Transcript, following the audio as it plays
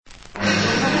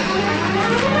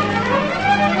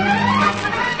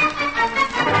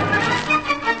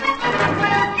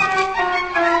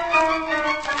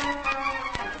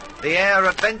Air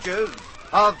Adventures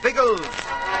of Biggles.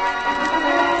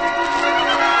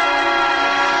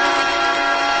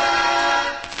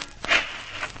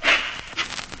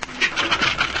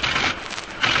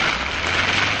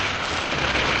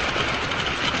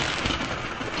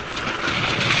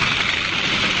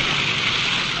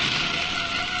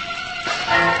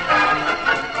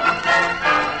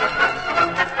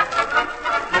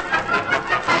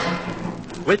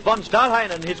 With von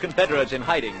Stahlheim and his confederates in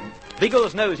hiding,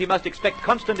 Biggles knows he must expect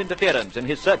constant interference in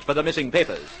his search for the missing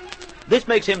papers. This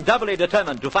makes him doubly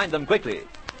determined to find them quickly.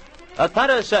 A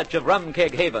thorough search of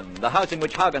Rumkeg Haven, the house in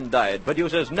which Hagen died,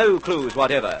 produces no clues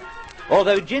whatever,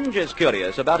 although Ginger's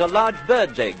curious about a large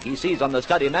bird's egg he sees on the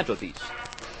study mantelpiece.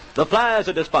 The flyers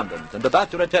are despondent and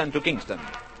about to return to Kingston,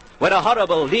 when a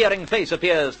horrible, leering face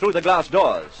appears through the glass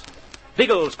doors.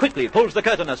 Biggles quickly pulls the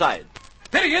curtain aside.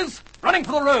 There he is, running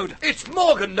for the road. It's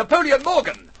Morgan, Napoleon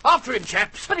Morgan. After him,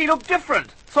 chaps. But he looked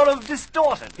different, sort of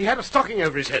distorted. He had a stocking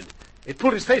over his head. It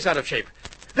pulled his face out of shape.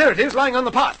 There it is, lying on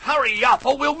the path. Hurry up,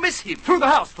 or we'll miss him. Through the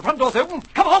house. The front door's open.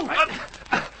 Come on.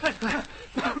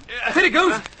 There he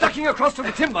goes, ducking across to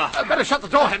the timber. Better shut the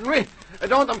door, Henry. I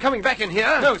don't want them coming back in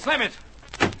here. No, slam it.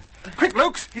 Quick,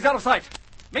 Blokes, he's out of sight.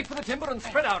 Make for the timber and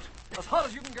spread out, as hard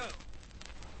as you can go.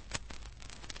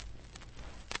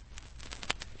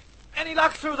 Any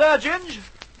luck through there, Ginge?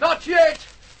 Not yet.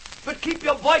 But keep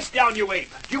your voice down, you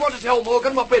ape. Do you want to tell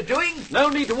Morgan what we're doing? No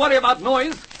need to worry about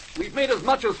noise. We've made as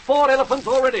much as 4 elephants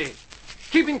already.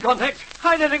 Keep in contact.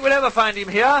 I don't think we'll ever find him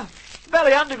here.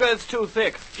 Valley undergrowth's too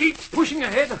thick. Keep pushing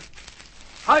ahead.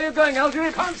 How are you going, Algy?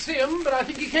 Can't see him, but I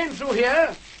think he came through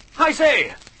here. I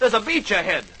say, there's a beach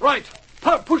ahead. Right.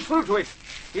 Push through to it.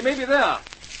 He may be there.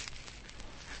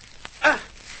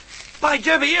 By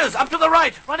Jove, he is, up to the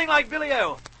right, running like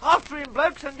Billy-O. After him,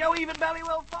 Blokes, and go even bally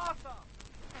well faster.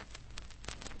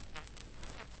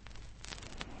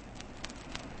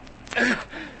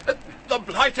 The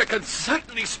blighter can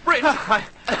certainly sprint.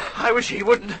 I wish he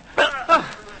wouldn't.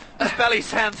 This belly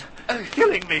sand's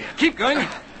killing me. Keep going.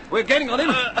 We're getting on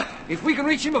him. If we can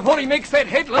reach him before he makes that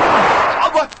headland...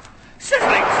 Oh, what?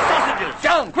 Sizzling sausages!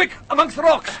 Down, quick, amongst the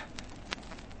rocks.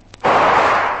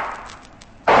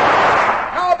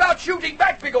 How about shooting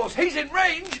back, Biggles? He's in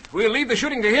range. We'll leave the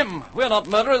shooting to him. We're not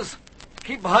murderers.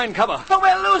 Keep behind cover. But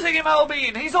we're losing him,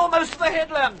 Albine. He's almost to the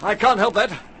headland. I can't help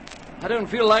that. I don't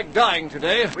feel like dying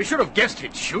today. We should have guessed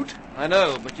he'd shoot. I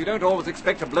know, but you don't always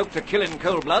expect a bloke to kill in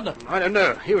cold blood. I don't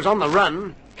know. He was on the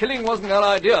run. Killing wasn't our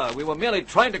idea. We were merely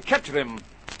trying to capture him.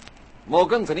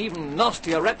 Morgan's an even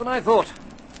nastier rat than I thought.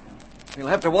 We'll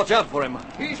have to watch out for him.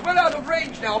 He's well out of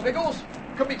range now, Biggles.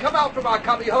 Can we come out from our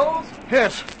cubby holes?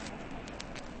 Yes.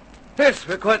 Yes,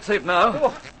 we're quite safe now.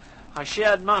 Oh, I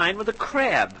shared mine with a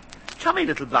crab. Chummy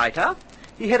little blighter.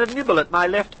 He had a nibble at my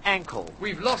left ankle.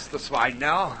 We've lost the swine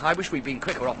now. I wish we'd been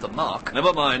quicker off the mark.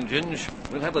 Never mind, Ginge.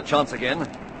 We'll have the chance again.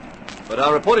 But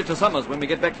I'll report it to Summers when we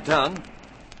get back to town.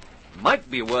 Might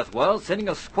be worthwhile sending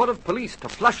a squad of police to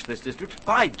flush this district.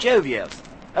 By Jove, yes.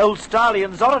 Old Starley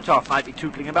and Zoratov might be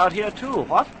tootling about here too,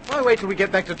 what? Why wait till we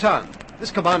get back to town?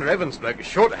 This Commander Evans bloke is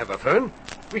sure to have a phone.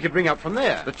 We could ring up from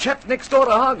there. The chap next door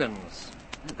to Hagen's.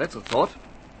 That's a thought.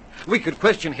 We could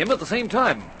question him at the same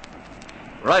time.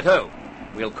 Right-ho.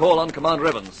 We'll call on Commander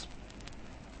Evans.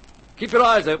 Keep your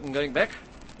eyes open going back.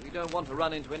 We don't want to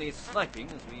run into any sniping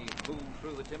as we move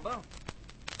through the timber.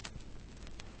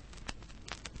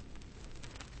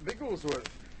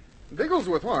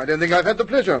 Bigglesworth, why? I don't think I've had the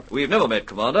pleasure. We've never met,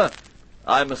 Commander.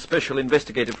 I'm a special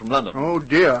investigator from London. Oh,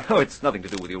 dear. Oh, it's nothing to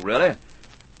do with you, really.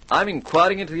 I'm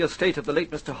inquiring into the estate of the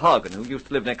late Mr. Hagen, who used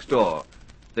to live next door.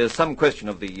 There's some question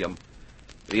of the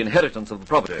inheritance of the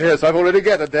property. Yes, I've already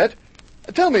gathered that.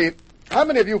 Tell me, how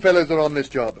many of you fellows are on this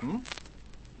job?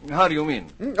 How do you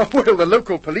mean? Oh, well, the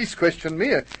local police questioned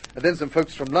me. Then some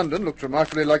folks from London looked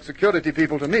remarkably like security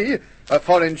people to me. A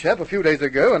foreign chap a few days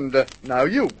ago, and now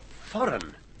you.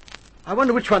 Foreign? I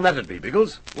wonder which one that'd be,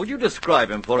 Biggles. Would you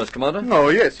describe him for us, Commander? Oh,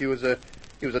 yes, he was a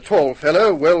tall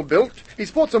fellow, well-built. He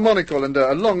sports a monocle and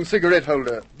a long cigarette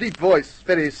holder. Deep voice,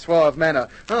 very suave manner.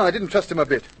 I didn't trust him a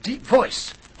bit. Deep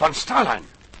voice. Von Stahlheim.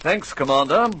 Thanks,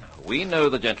 Commander. We know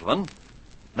the gentleman.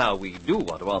 Now, we do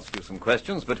want to ask you some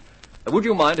questions, but would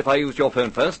you mind if I used your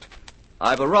phone first?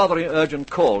 I've a rather urgent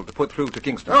call to put through to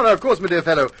Kingston. Oh, no, of course, my dear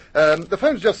fellow. The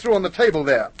phone's just through on the table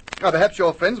there. Perhaps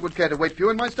your friends would care to wait for you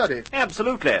in my study.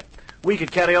 Absolutely. We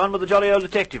could carry on with the jolly old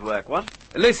detective work, what?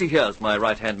 Lacey here's my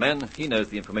right-hand man. He knows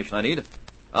the information I need.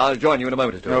 I'll join you in a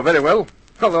moment or two. Oh, very well.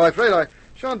 Although I'm afraid I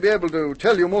shan't be able to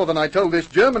tell you more than I told this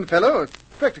German fellow.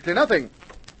 Practically nothing.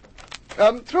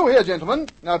 Through here, gentlemen.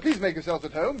 Now, please make yourselves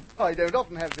at home. I don't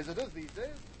often have visitors these days.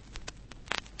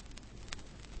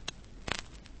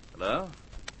 Hello?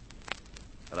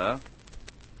 Hello?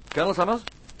 Colonel Summers?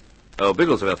 Oh,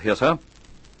 Bigglesworth here, sir.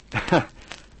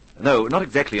 No, not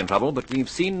exactly in trouble, but we've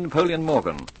seen Napoleon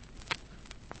Morgan.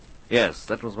 Yes,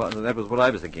 that was what I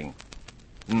was thinking.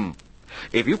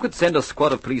 If you could send a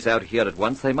squad of police out here at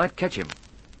once, they might catch him.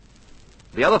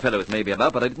 The other fellows may be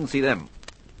about, but I didn't see them.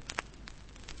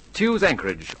 Tew's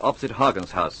Anchorage, opposite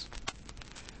Hagen's house.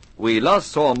 We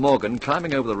last saw Morgan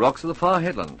climbing over the rocks of the far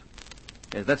headland.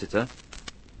 Yes, that's it, sir.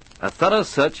 A thorough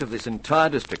search of this entire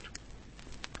district.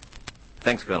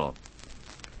 Thanks, Colonel.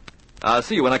 I'll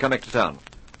see you when I come back to town.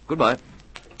 Goodbye.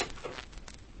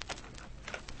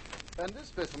 And this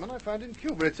specimen I found in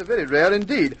Cuba. It's a very rare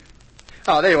indeed.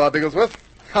 Ah, there you are, Bigglesworth.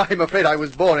 I'm afraid I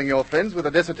was boring your friends with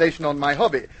a dissertation on my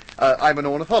hobby. I'm an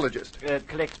ornithologist.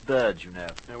 Collects birds, you know.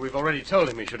 We've already told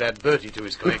him he should add Bertie to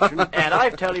his collection. And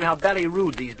I've told him how bally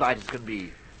rude these blighters can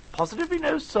be. Positively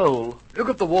no soul. Look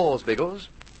at the walls, Biggles.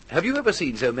 Have you ever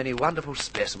seen so many wonderful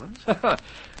specimens?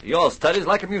 Your study's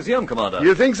like a museum, Commander.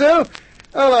 You think so?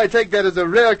 Well, I take that as a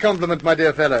rare compliment, my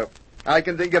dear fellow. I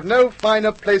can think of no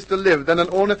finer place to live than an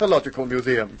ornithological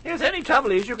museum. Yes, only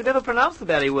trouble is you can never pronounce the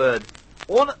bally word.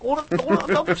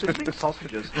 Sizzling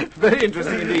sausages. Very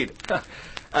interesting indeed.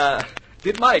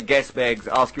 Did my gas bags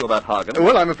ask you about Hagen?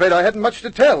 Well, I'm afraid I hadn't much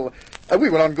to tell. We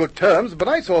were on good terms, but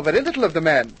I saw very little of the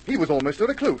man. He was almost a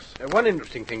recluse. One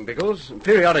interesting thing, Biggles.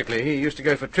 Periodically, he used to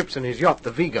go for trips in his yacht,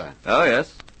 the Vega. Oh,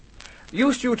 yes.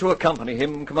 Used you to accompany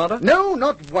him, Commander? No,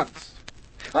 not once.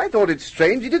 I thought it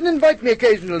strange he didn't invite me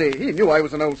occasionally. He knew I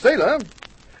was an old sailor.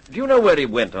 Do you know where he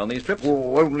went on these trips?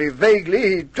 Oh, only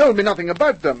vaguely. He told me nothing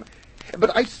about them.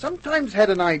 But I sometimes had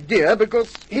an idea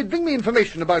because he'd bring me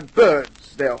information about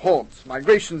birds, their haunts,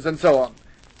 migrations, and so on.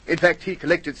 In fact, he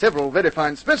collected several very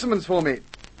fine specimens for me.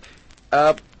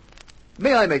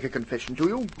 May I make a confession to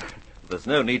you? There's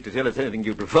no need to tell us anything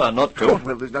you prefer not to. Oh,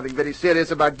 well, there's nothing very serious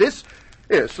about this.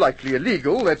 Slightly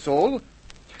illegal, that's all.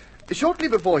 Shortly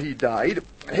before he died,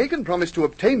 Hagen promised to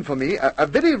obtain for me a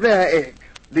very rare egg,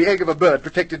 the egg of a bird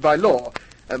protected by law.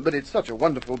 But it's such a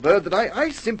wonderful bird that I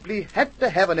simply had to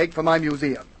have an egg for my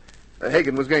museum.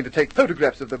 Hagen was going to take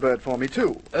photographs of the bird for me,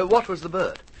 too. What was the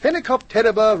bird?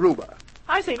 Phenicopteraba ruba.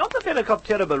 I say, not the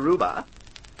Phenicopteraba ruba.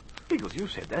 Biggles, you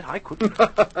said that. I couldn't.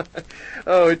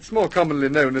 Oh, it's more commonly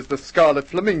known as the scarlet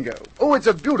flamingo. Oh, it's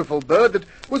a beautiful bird that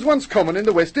was once common in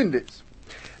the West Indies.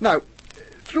 Now,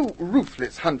 through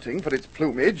ruthless hunting for its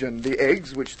plumage and the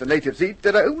eggs which the natives eat,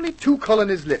 there are only 2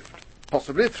 colonies left,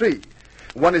 possibly 3.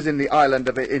 One is in the island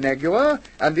of Inagua,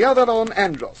 and the other on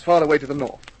Andros, far away to the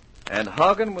north. And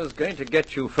Hagen was going to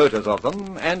get you photos of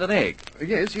them and an egg.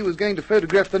 Yes, he was going to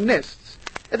photograph the nests.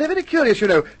 They're very curious, you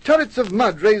know, turrets of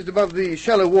mud raised above the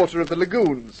shallow water of the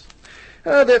lagoons.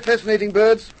 They're fascinating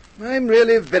birds. I'm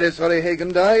really very sorry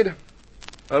Hagen died.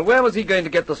 Well, where was he going to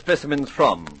get the specimens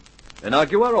from?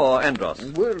 Inagua or Andros?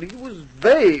 Well, he was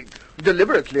vague.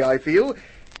 Deliberately, I feel.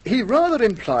 He rather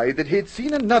implied that he'd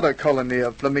seen another colony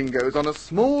of flamingos on a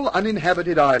small,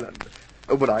 uninhabited island.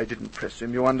 Oh, but I didn't press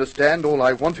him, you understand. All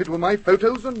I wanted were my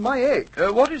photos and my egg.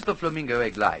 What is the flamingo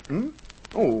egg like?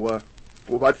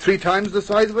 About 3 times the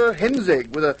size of a hen's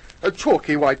egg with a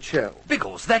chalky white shell.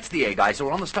 Biggles, that's the egg I saw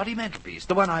on the study mantelpiece,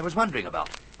 the one I was wondering about.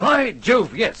 By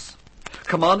Jove, yes.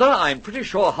 Commander, I'm pretty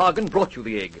sure Hagen brought you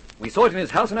the egg. We saw it in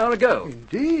his house an hour ago.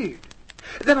 Indeed.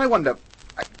 Then I wonder,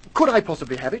 could I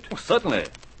possibly have it? Oh, certainly.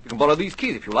 You can borrow these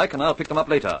keys if you like, and I'll pick them up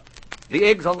later. The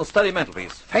egg's on the study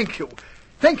mantelpiece. Thank you.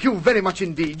 Thank you very much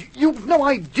indeed. You've no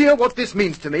idea what this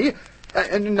means to me.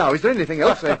 And now, is there anything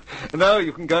else? No,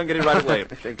 you can go and get it right away.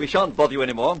 We shan't bother you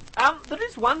anymore. There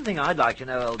is one thing I'd like to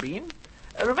know, Elbean.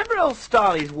 Remember old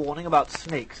Starley's warning about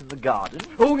snakes in the garden?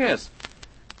 Oh, yes.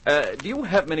 Do you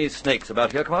have many snakes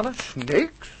about here, Commander?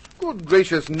 Snakes? Good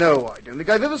gracious, no. I don't think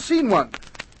I've ever seen one.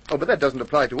 Oh, but that doesn't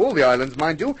apply to all the islands,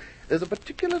 mind you. There's a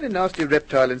particularly nasty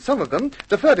reptile in some of them,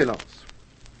 the ferdilance.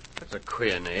 That's a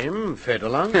queer name,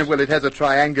 Ferdilance. Well, it has a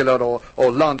triangular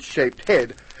or lance-shaped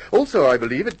head. Also, I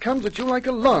believe it comes at you like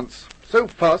a lance, so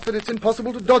fast that it's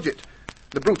impossible to dodge it.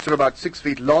 The brutes are about 6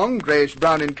 feet long,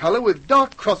 greyish-brown in colour, with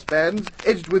dark crossbands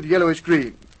edged with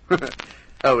yellowish-green.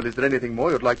 Oh, well, is there anything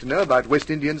more you'd like to know about West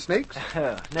Indian snakes?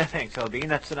 No thanks, Elbean.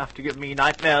 That's enough to give me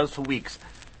nightmares for weeks.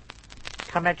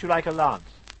 Come at you like a lance.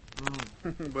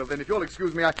 Well, then, if you'll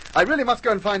excuse me, I really must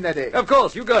go and find that egg. Of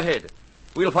course, you go ahead.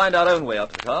 We'll find our own way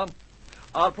out to the car.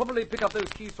 I'll probably pick up those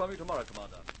keys from you tomorrow,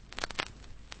 Commander.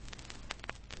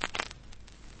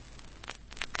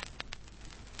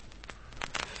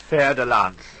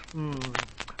 Ferdilance.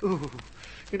 Ooh.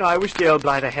 You know, I wish the old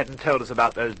blighter hadn't told us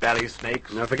about those bally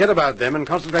snakes. Now, forget about them and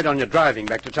concentrate on your driving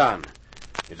back to town.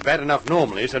 It's bad enough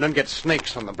normally, so don't get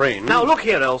snakes on the brain. Now, look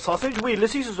here, old sausage. We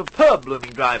Ulysses are superb blooming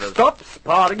drivers. Stop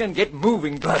sparring and get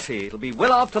moving, Brassy. It'll be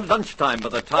well after lunchtime by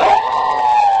the time...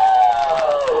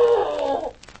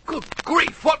 Good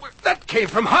grief, that came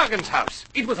from Hagen's house.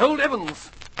 It was old Evans.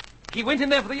 He went in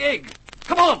there for the egg.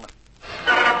 Come on!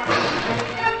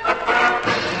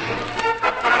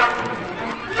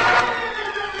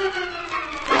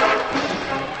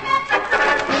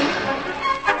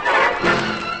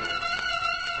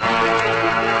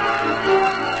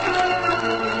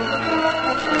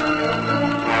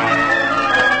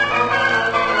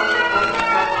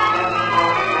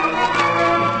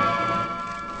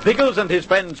 Biggles and his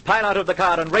friends pile out of the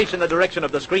car and race in the direction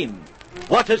of the scream.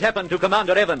 What has happened to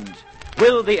Commander Evans?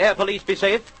 Will the air police be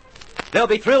safe? There'll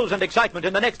be thrills and excitement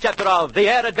in the next chapter of The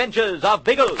Air Adventures of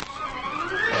Biggles.